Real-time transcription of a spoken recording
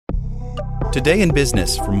Today in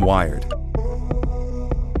Business from Wired.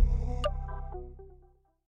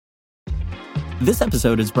 This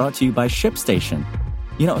episode is brought to you by ShipStation.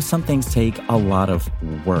 You know, some things take a lot of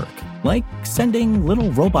work, like sending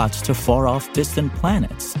little robots to far-off distant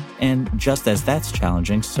planets. And just as that's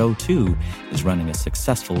challenging, so too is running a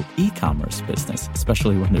successful e-commerce business,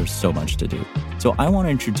 especially when there's so much to do. So I want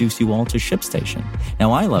to introduce you all to ShipStation.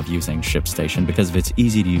 Now, I love using ShipStation because of its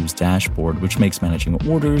easy-to-use dashboard, which makes managing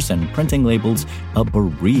orders and printing labels a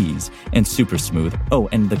breeze and super smooth. Oh,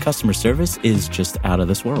 and the customer service is just out of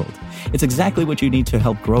this world. It's exactly what you need to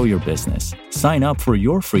help grow your business. Sign up for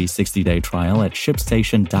your free 60-day trial at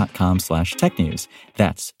shipstation.com/technews.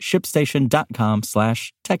 That's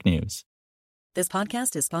shipstation.com/technews. This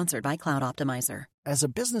podcast is sponsored by Cloud Optimizer. As a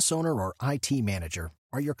business owner or IT manager,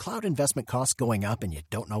 are your cloud investment costs going up and you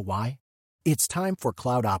don't know why? It's time for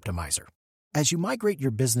Cloud Optimizer. As you migrate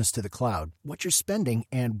your business to the cloud, what you're spending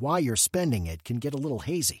and why you're spending it can get a little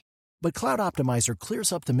hazy. But Cloud Optimizer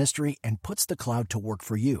clears up the mystery and puts the cloud to work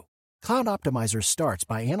for you. Cloud Optimizer starts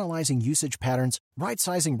by analyzing usage patterns,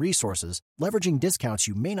 right-sizing resources, leveraging discounts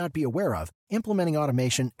you may not be aware of, implementing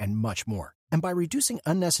automation, and much more. And by reducing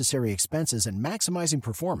unnecessary expenses and maximizing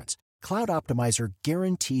performance, Cloud Optimizer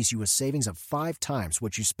guarantees you a savings of 5 times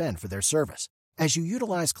what you spend for their service. As you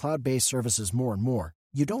utilize cloud-based services more and more,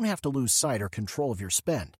 you don't have to lose sight or control of your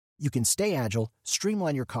spend. You can stay agile,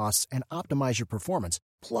 streamline your costs, and optimize your performance,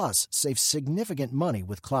 plus save significant money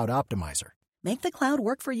with Cloud Optimizer. Make the cloud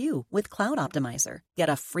work for you with Cloud Optimizer. Get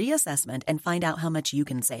a free assessment and find out how much you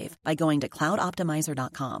can save by going to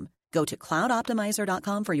cloudoptimizer.com. Go to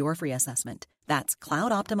cloudoptimizer.com for your free assessment. That's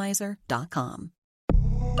cloudoptimizer.com.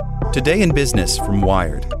 Today in Business from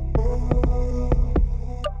Wired.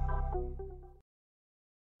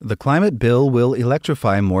 The climate bill will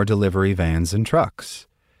electrify more delivery vans and trucks.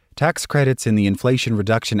 Tax credits in the Inflation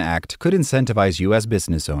Reduction Act could incentivize U.S.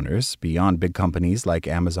 business owners, beyond big companies like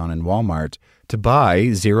Amazon and Walmart, to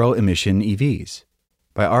buy zero-emission EVs.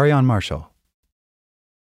 By Ariane Marshall.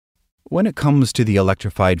 When it comes to the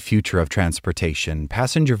electrified future of transportation,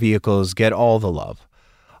 passenger vehicles get all the love.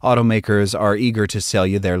 Automakers are eager to sell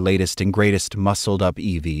you their latest and greatest muscled-up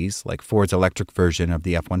EVs, like Ford's electric version of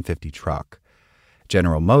the F-150 truck.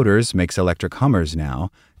 General Motors makes electric Hummers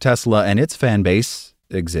now. Tesla and its fan base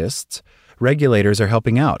exists. Regulators are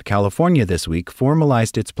helping out. California this week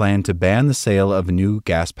formalized its plan to ban the sale of new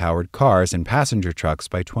gas-powered cars and passenger trucks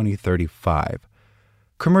by 2035.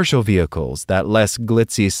 Commercial vehicles, that less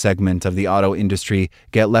glitzy segment of the auto industry,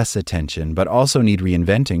 get less attention, but also need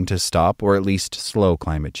reinventing to stop or at least slow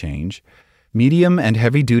climate change. Medium and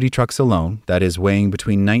heavy-duty trucks alone, that is weighing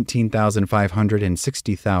between 19,500 and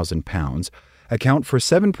 60,000 pounds, account for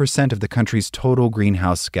 7% of the country's total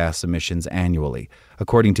greenhouse gas emissions annually,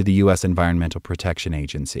 according to the U.S. Environmental Protection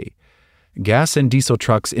Agency. Gas and diesel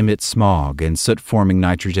trucks emit smog and soot-forming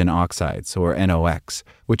nitrogen oxides, or NOx,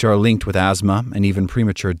 which are linked with asthma and even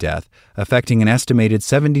premature death, affecting an estimated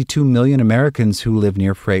 72 million Americans who live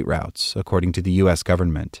near freight routes, according to the U.S.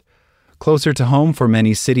 government. Closer to home for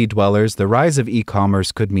many city dwellers, the rise of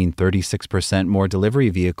e-commerce could mean 36% more delivery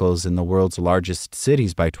vehicles in the world's largest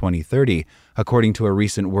cities by 2030, according to a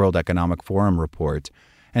recent World Economic Forum report,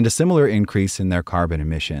 and a similar increase in their carbon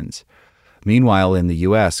emissions. Meanwhile, in the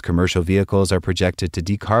U.S., commercial vehicles are projected to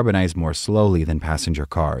decarbonize more slowly than passenger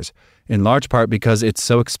cars, in large part because it's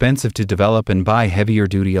so expensive to develop and buy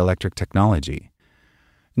heavier-duty electric technology.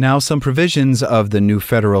 Now, some provisions of the new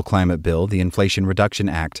federal climate bill, the Inflation Reduction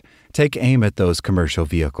Act, take aim at those commercial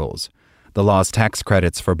vehicles. The law's tax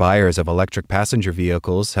credits for buyers of electric passenger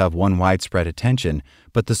vehicles have won widespread attention,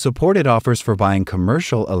 but the support it offers for buying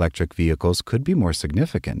commercial electric vehicles could be more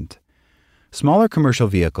significant. Smaller commercial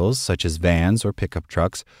vehicles, such as vans or pickup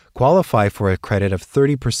trucks, qualify for a credit of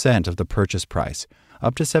 30% of the purchase price,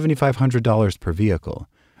 up to $7,500 per vehicle.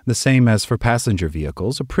 The same as for passenger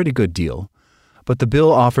vehicles, a pretty good deal. But the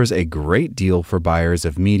bill offers a great deal for buyers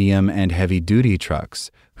of medium and heavy-duty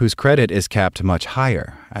trucks, whose credit is capped much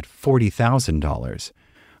higher, at $40,000.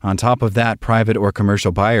 On top of that, private or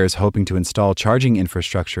commercial buyers hoping to install charging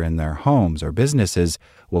infrastructure in their homes or businesses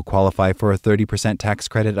will qualify for a 30% tax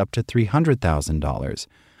credit up to $300,000,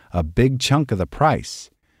 a big chunk of the price.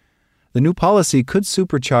 The new policy could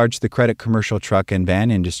supercharge the credit commercial truck and van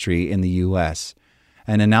industry in the U.S.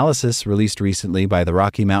 An analysis released recently by the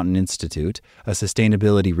Rocky Mountain Institute, a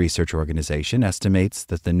sustainability research organization, estimates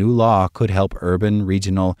that the new law could help urban,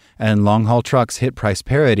 regional, and long-haul trucks hit price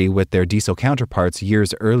parity with their diesel counterparts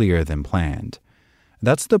years earlier than planned.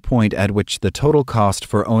 That's the point at which the total cost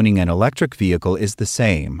for owning an electric vehicle is the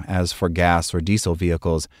same as for gas or diesel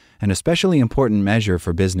vehicles, an especially important measure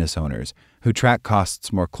for business owners, who track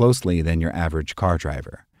costs more closely than your average car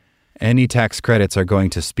driver. Any tax credits are going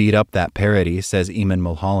to speed up that parity, says Eamon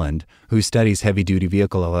Mulholland, who studies heavy-duty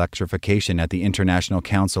vehicle electrification at the International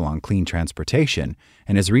Council on Clean Transportation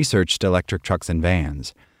and has researched electric trucks and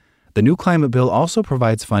vans. The new climate bill also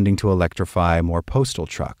provides funding to electrify more postal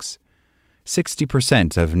trucks.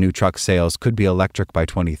 60% of new truck sales could be electric by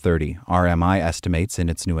 2030, RMI estimates in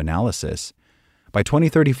its new analysis. By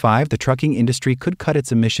 2035, the trucking industry could cut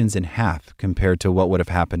its emissions in half compared to what would have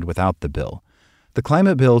happened without the bill. The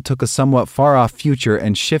climate bill took a somewhat far-off future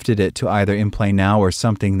and shifted it to either in play now or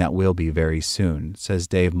something that will be very soon, says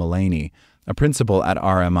Dave Mullaney, a principal at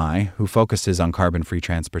RMI who focuses on carbon-free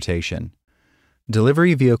transportation.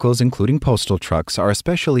 Delivery vehicles, including postal trucks, are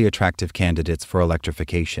especially attractive candidates for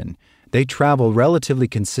electrification. They travel relatively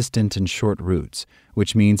consistent and short routes,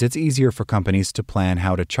 which means it's easier for companies to plan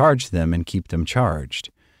how to charge them and keep them charged.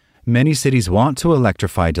 Many cities want to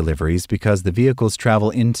electrify deliveries because the vehicles travel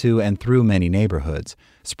into and through many neighborhoods,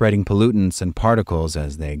 spreading pollutants and particles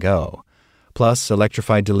as they go. Plus,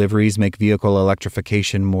 electrified deliveries make vehicle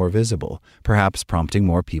electrification more visible, perhaps prompting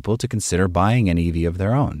more people to consider buying an EV of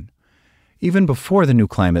their own. Even before the new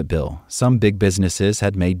climate bill, some big businesses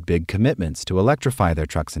had made big commitments to electrify their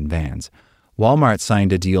trucks and vans. Walmart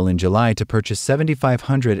signed a deal in July to purchase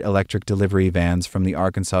 7,500 electric delivery vans from the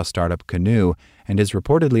Arkansas startup Canoe and is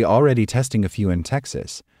reportedly already testing a few in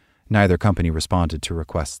Texas. Neither company responded to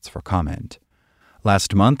requests for comment.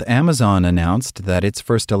 Last month, Amazon announced that its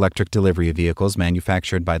first electric delivery vehicles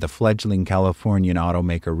manufactured by the fledgling Californian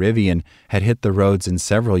automaker Rivian had hit the roads in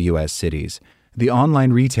several U.S. cities. The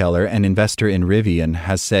online retailer and investor in Rivian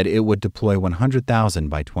has said it would deploy 100,000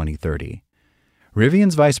 by 2030.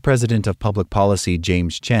 Rivian's Vice President of Public Policy,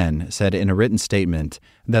 James Chen, said in a written statement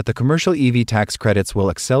that the commercial EV tax credits will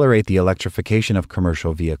accelerate the electrification of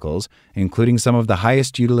commercial vehicles, including some of the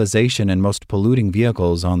highest utilization and most polluting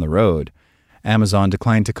vehicles on the road. Amazon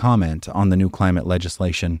declined to comment on the new climate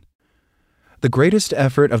legislation. The greatest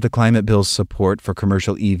effort of the climate bill's support for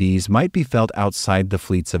commercial EVs might be felt outside the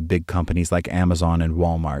fleets of big companies like Amazon and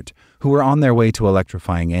Walmart, who are on their way to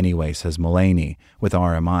electrifying anyway, says Mullaney, with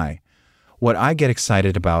RMI. What I get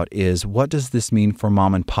excited about is what does this mean for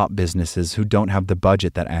mom-and-pop businesses who don't have the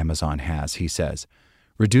budget that Amazon has, he says.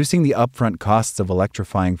 Reducing the upfront costs of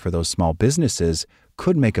electrifying for those small businesses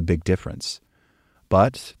could make a big difference.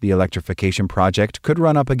 But the electrification project could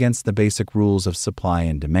run up against the basic rules of supply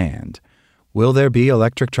and demand. Will there be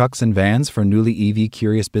electric trucks and vans for newly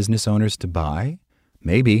EV-curious business owners to buy?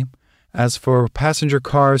 Maybe. As for passenger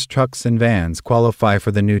cars, trucks, and vans qualify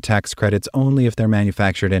for the new tax credits only if they're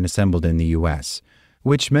manufactured and assembled in the U.S.,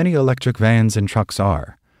 which many electric vans and trucks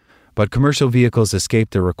are. But commercial vehicles escape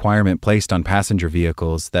the requirement placed on passenger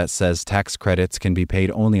vehicles that says tax credits can be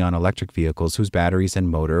paid only on electric vehicles whose batteries and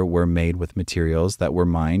motor were made with materials that were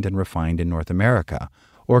mined and refined in North America,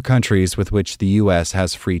 or countries with which the U.S.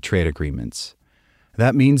 has free trade agreements.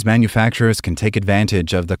 That means manufacturers can take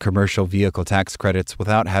advantage of the commercial vehicle tax credits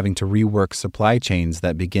without having to rework supply chains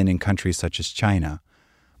that begin in countries such as China.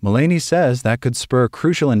 Mullaney says that could spur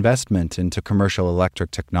crucial investment into commercial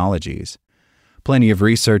electric technologies. Plenty of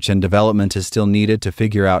research and development is still needed to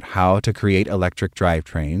figure out how to create electric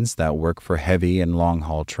drivetrains that work for heavy and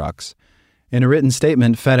long-haul trucks. In a written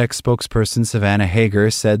statement, FedEx spokesperson Savannah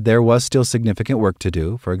Hager said there was still significant work to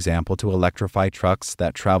do, for example, to electrify trucks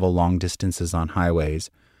that travel long distances on highways.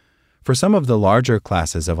 For some of the larger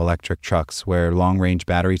classes of electric trucks where long-range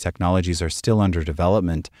battery technologies are still under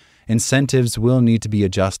development, incentives will need to be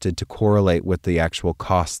adjusted to correlate with the actual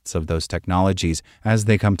costs of those technologies as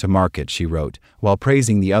they come to market, she wrote, while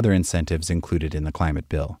praising the other incentives included in the climate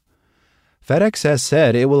bill. FedEx has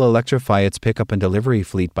said it will electrify its pickup and delivery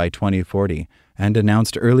fleet by 2040 and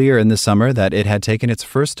announced earlier in the summer that it had taken its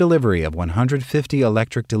first delivery of 150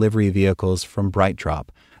 electric delivery vehicles from BrightDrop,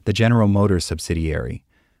 the General Motors subsidiary.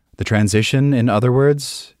 The transition, in other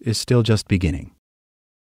words, is still just beginning.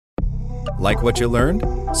 Like what you learned?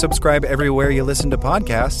 Subscribe everywhere you listen to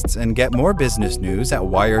podcasts and get more business news at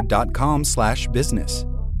wired.com/business.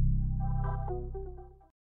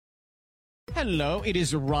 Hello, it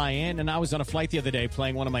is Ryan, and I was on a flight the other day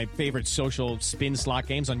playing one of my favorite social spin slot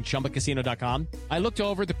games on ChumbaCasino.com. I looked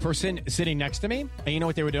over at the person sitting next to me, and you know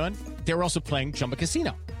what they were doing? They were also playing Chumba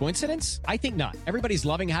Casino. Coincidence? I think not. Everybody's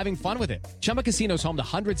loving having fun with it. Chumba Casino is home to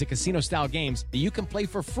hundreds of casino-style games that you can play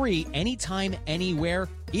for free anytime, anywhere,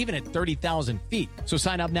 even at 30,000 feet. So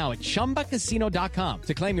sign up now at ChumbaCasino.com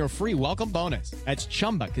to claim your free welcome bonus. That's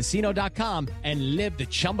ChumbaCasino.com and live the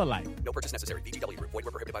Chumba life. No purchase necessary. VGW Group. Void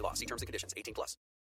where prohibited by law. See terms and conditions. 18+.